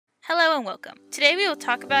Hello and welcome. Today we will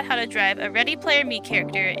talk about how to drive a Ready Player Me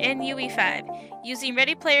character in UE5 using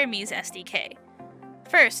Ready Player Me's SDK.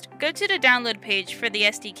 First, go to the download page for the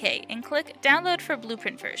SDK and click Download for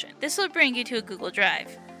Blueprint version. This will bring you to a Google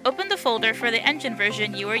Drive. Open the folder for the engine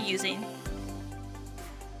version you are using,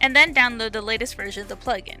 and then download the latest version of the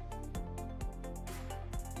plugin.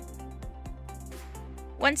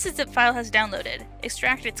 Once the zip file has downloaded,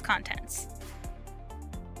 extract its contents.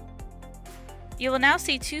 You will now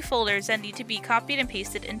see two folders that need to be copied and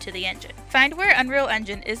pasted into the engine. Find where Unreal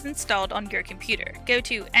Engine is installed on your computer. Go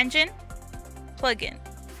to Engine, Plugin.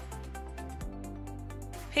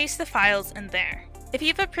 Paste the files in there. If you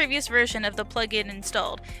have a previous version of the plugin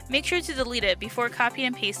installed, make sure to delete it before copying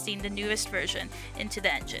and pasting the newest version into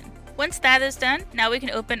the engine. Once that is done, now we can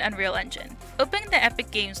open Unreal Engine. Open the Epic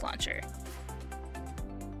Games Launcher.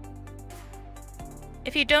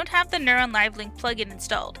 If you don't have the Neuron Live Link plugin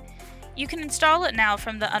installed, you can install it now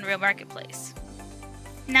from the Unreal Marketplace.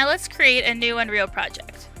 Now let's create a new Unreal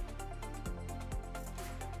project.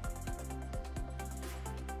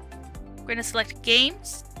 We're going to select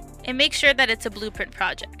Games and make sure that it's a Blueprint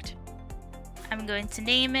project. I'm going to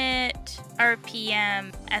name it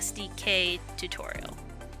RPM SDK Tutorial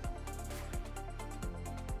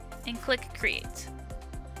and click Create.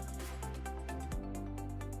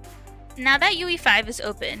 Now that UE5 is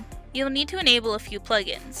open, you'll need to enable a few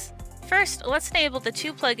plugins. First, let's enable the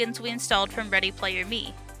two plugins we installed from Ready Player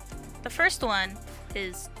Me. The first one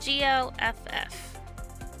is GLFF.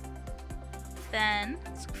 Then,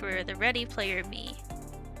 let's look for the Ready Player Me.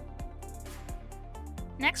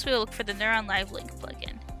 Next, we will look for the Neuron Live Link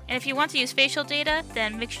plugin. And if you want to use facial data,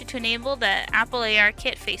 then make sure to enable the Apple AR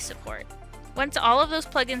Kit face support. Once all of those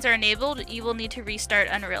plugins are enabled, you will need to restart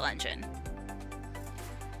Unreal Engine.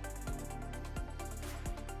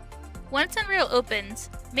 Once Unreal opens,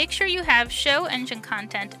 make sure you have Show Engine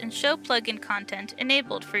Content and Show Plugin Content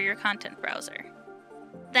enabled for your content browser.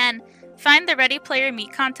 Then, find the Ready Player Me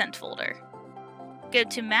content folder. Go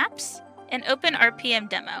to Maps and open RPM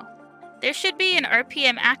Demo. There should be an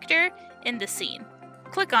RPM actor in the scene.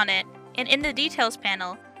 Click on it, and in the Details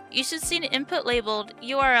panel, you should see an input labeled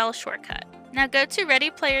URL shortcut. Now go to Ready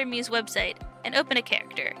Player Me's website and open a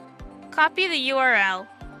character. Copy the URL,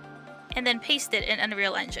 and then paste it in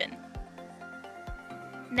Unreal Engine.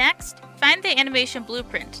 Next, find the animation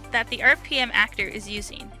blueprint that the RPM actor is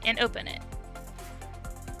using and open it.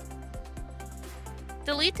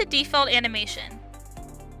 Delete the default animation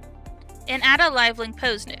and add a live link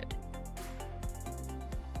pose node.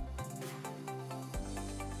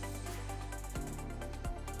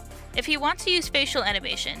 If you want to use facial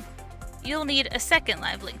animation, you'll need a second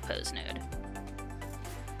live link pose node.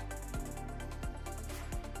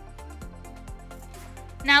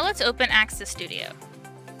 Now let's open Access Studio.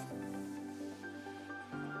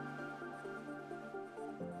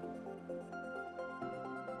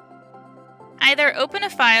 Either open a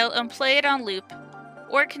file and play it on loop,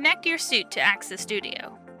 or connect your suit to Access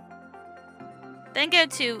Studio. Then go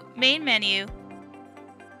to Main Menu,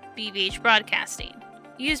 BVH Broadcasting.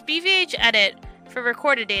 Use BVH Edit for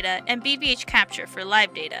recorded data and BVH Capture for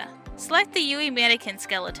live data. Select the UE mannequin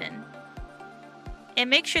skeleton, and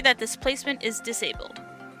make sure that this placement is disabled.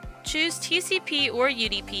 Choose TCP or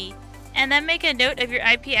UDP, and then make a note of your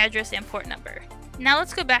IP address and port number. Now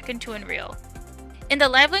let's go back into Unreal. In the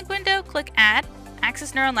Live Link window, click Add,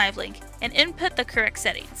 Access Neuron Live Link, and input the correct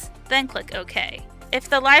settings. Then click OK. If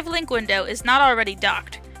the Live Link window is not already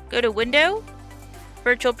docked, go to Window,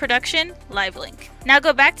 Virtual Production, Live Link. Now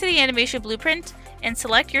go back to the animation blueprint and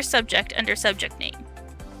select your subject under Subject Name.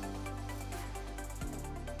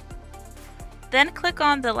 Then click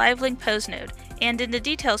on the Live Link pose node, and in the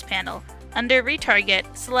Details panel, under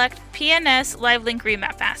Retarget, select PNS Live Link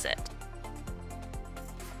Remap Asset.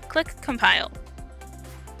 Click Compile.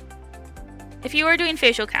 If you are doing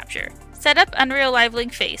facial capture, set up Unreal Live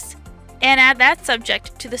Link Face and add that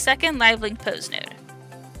subject to the second Live Link pose node.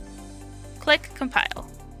 Click Compile.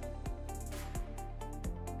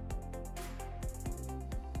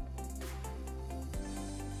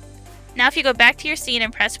 Now if you go back to your scene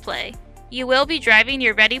and press play, you will be driving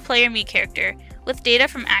your Ready Player Me character with data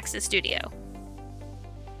from Access Studio.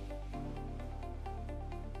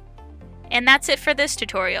 And that's it for this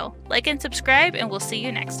tutorial. Like and subscribe, and we'll see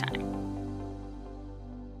you next time.